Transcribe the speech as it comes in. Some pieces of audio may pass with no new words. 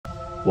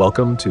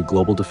Welcome to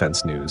Global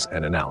Defense News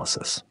and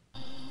Analysis.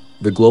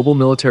 The global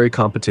military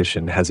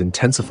competition has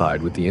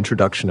intensified with the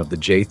introduction of the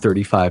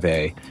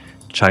J-35A,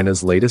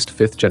 China's latest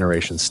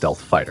fifth-generation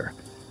stealth fighter.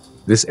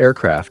 This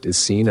aircraft is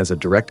seen as a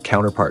direct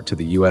counterpart to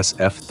the U.S.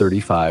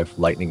 F-35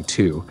 Lightning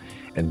II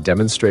and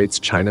demonstrates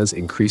China's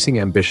increasing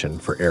ambition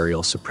for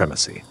aerial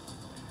supremacy.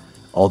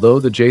 Although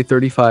the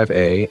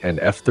J-35A and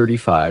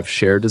F-35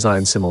 share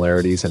design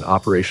similarities and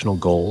operational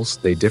goals,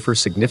 they differ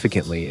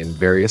significantly in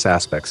various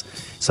aspects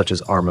such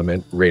as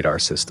armament, radar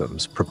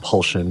systems,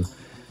 propulsion,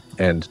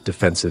 and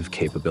defensive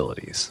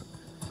capabilities.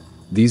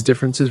 These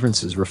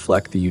differences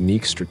reflect the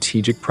unique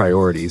strategic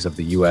priorities of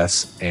the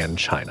U.S. and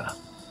China.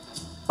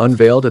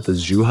 Unveiled at the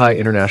Zhuhai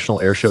International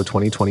Airshow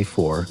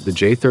 2024, the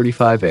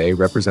J-35A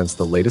represents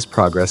the latest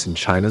progress in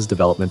China's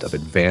development of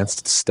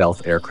advanced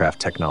stealth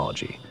aircraft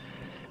technology.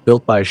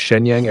 Built by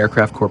Shenyang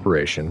Aircraft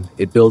Corporation,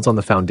 it builds on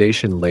the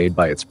foundation laid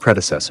by its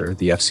predecessor,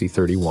 the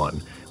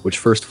FC-31, which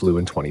first flew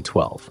in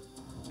 2012.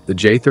 The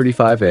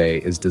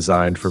J-35A is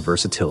designed for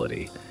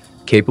versatility,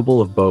 capable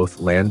of both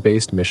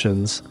land-based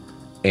missions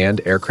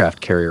and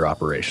aircraft carrier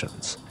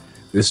operations.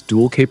 This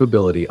dual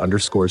capability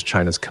underscores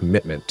China's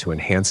commitment to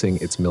enhancing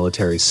its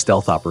military's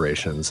stealth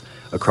operations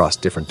across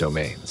different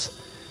domains.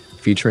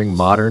 Featuring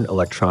modern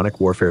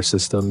electronic warfare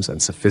systems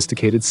and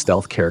sophisticated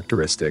stealth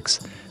characteristics,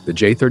 the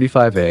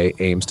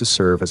J-35A aims to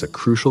serve as a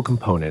crucial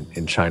component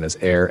in China's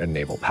air and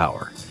naval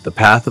power. The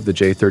path of the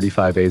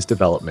J-35A's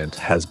development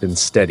has been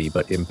steady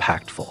but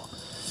impactful.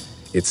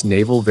 Its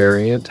naval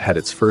variant had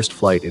its first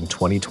flight in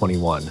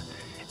 2021,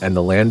 and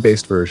the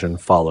land-based version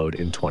followed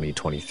in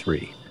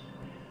 2023.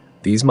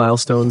 These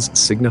milestones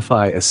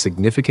signify a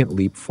significant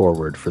leap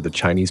forward for the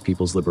Chinese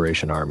People's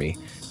Liberation Army,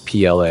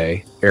 PLA,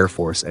 Air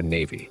Force, and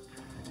Navy.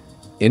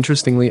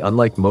 Interestingly,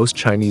 unlike most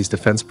Chinese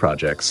defense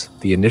projects,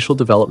 the initial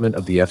development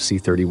of the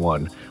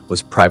FC-31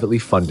 was privately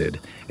funded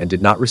and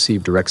did not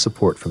receive direct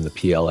support from the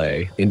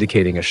PLA,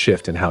 indicating a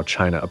shift in how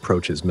China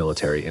approaches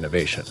military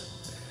innovation.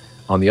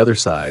 On the other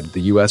side,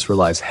 the U.S.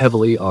 relies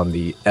heavily on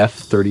the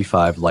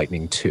F-35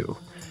 Lightning II,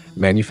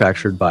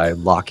 manufactured by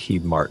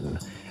Lockheed Martin,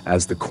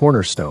 as the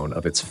cornerstone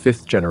of its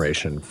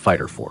fifth-generation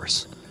fighter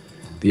force.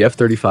 The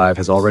F-35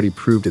 has already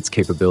proved its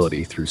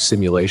capability through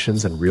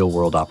simulations and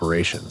real-world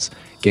operations,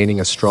 gaining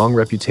a strong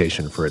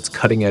reputation for its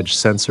cutting-edge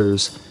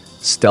sensors,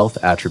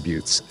 stealth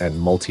attributes, and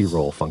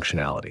multi-role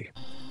functionality.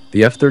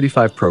 The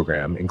F-35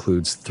 program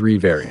includes three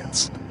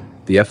variants: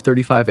 the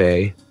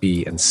F-35A,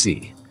 B, and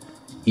C,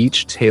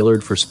 each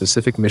tailored for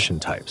specific mission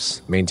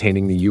types,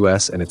 maintaining the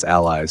U.S. and its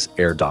allies'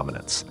 air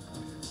dominance.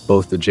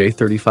 Both the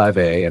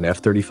J-35A and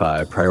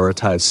F-35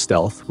 prioritize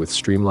stealth with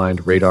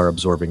streamlined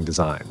radar-absorbing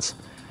designs.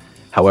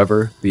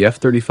 However, the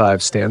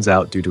F-35 stands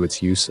out due to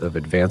its use of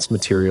advanced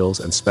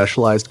materials and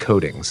specialized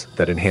coatings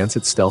that enhance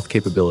its stealth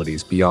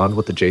capabilities beyond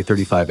what the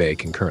J-35A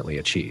can currently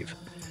achieve.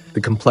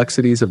 The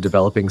complexities of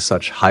developing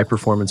such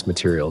high-performance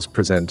materials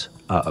present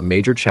a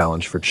major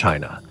challenge for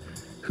China,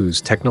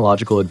 whose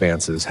technological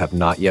advances have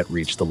not yet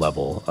reached the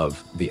level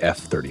of the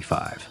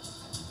F-35.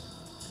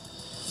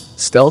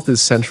 Stealth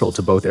is central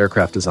to both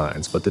aircraft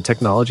designs, but the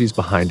technologies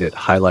behind it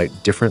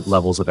highlight different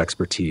levels of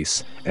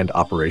expertise and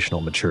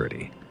operational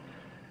maturity.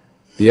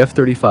 The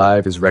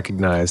F-35 is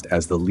recognized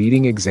as the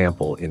leading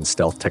example in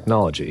stealth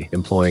technology,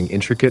 employing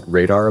intricate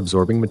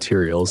radar-absorbing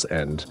materials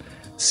and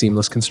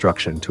seamless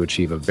construction to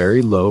achieve a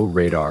very low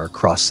radar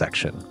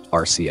cross-section,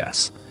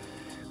 RCS.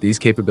 These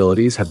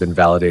capabilities have been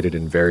validated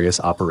in various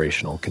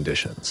operational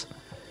conditions.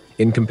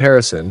 In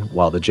comparison,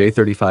 while the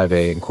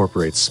J-35A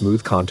incorporates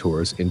smooth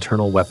contours,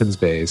 internal weapons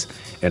bays,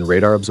 and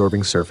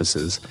radar-absorbing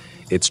surfaces,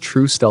 its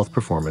true stealth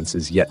performance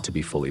is yet to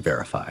be fully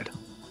verified.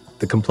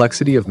 The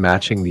complexity of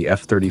matching the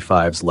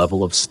F-35's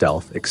level of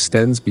stealth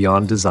extends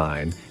beyond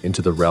design into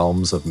the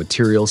realms of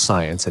material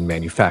science and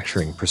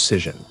manufacturing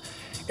precision,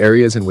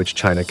 areas in which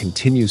China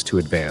continues to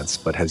advance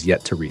but has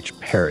yet to reach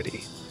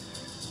parity.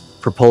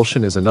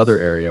 Propulsion is another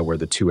area where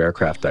the two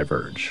aircraft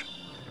diverge.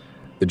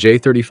 The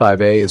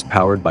J-35A is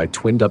powered by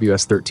twin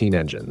WS-13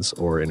 engines,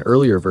 or in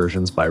earlier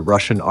versions by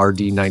Russian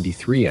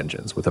RD-93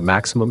 engines with a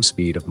maximum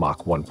speed of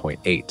Mach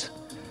 1.8.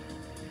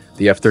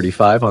 The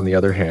F-35, on the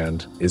other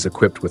hand, is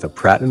equipped with a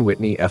Pratt &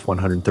 Whitney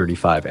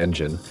F-135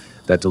 engine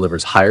that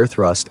delivers higher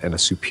thrust and a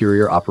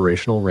superior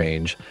operational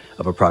range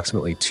of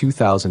approximately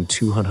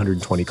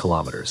 2,220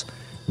 kilometers,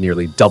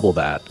 nearly double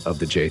that of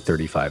the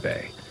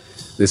J-35A.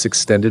 This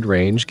extended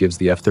range gives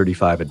the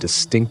F-35 a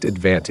distinct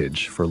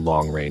advantage for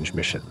long-range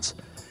missions.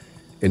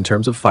 In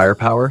terms of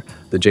firepower,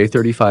 the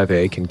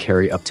J-35A can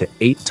carry up to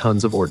 8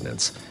 tons of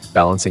ordnance,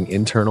 balancing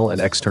internal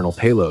and external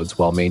payloads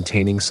while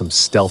maintaining some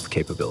stealth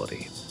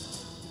capability.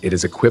 It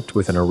is equipped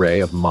with an array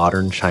of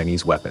modern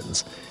Chinese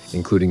weapons,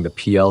 including the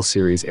PL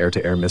series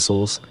air-to-air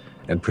missiles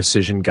and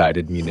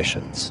precision-guided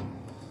munitions.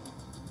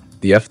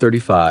 The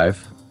F-35,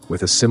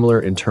 with a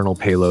similar internal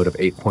payload of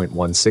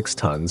 8.16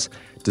 tons,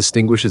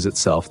 distinguishes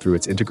itself through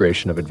its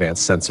integration of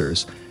advanced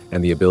sensors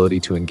and the ability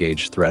to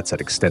engage threats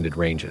at extended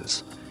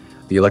ranges.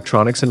 The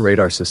electronics and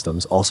radar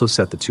systems also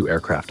set the two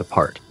aircraft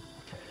apart.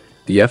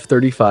 The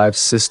F-35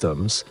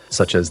 systems,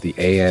 such as the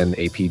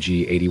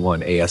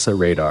AN/APG-81 AESA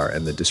radar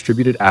and the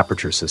Distributed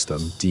Aperture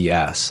System,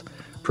 DS,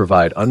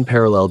 provide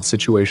unparalleled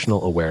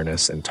situational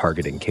awareness and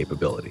targeting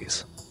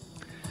capabilities.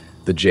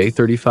 The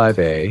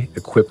J-35A,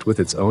 equipped with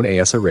its own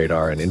AESA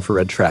radar and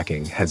infrared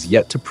tracking, has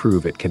yet to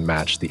prove it can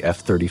match the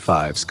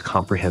F-35's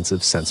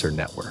comprehensive sensor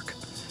network.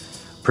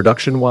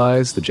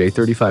 Production-wise, the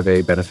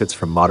J-35A benefits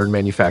from modern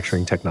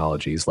manufacturing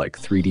technologies like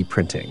 3D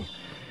printing,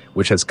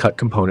 which has cut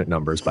component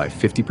numbers by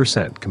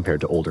 50%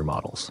 compared to older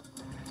models.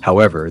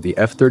 However, the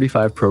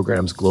F-35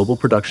 program's global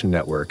production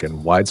network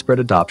and widespread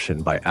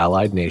adoption by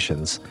allied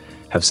nations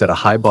have set a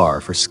high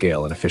bar for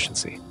scale and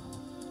efficiency.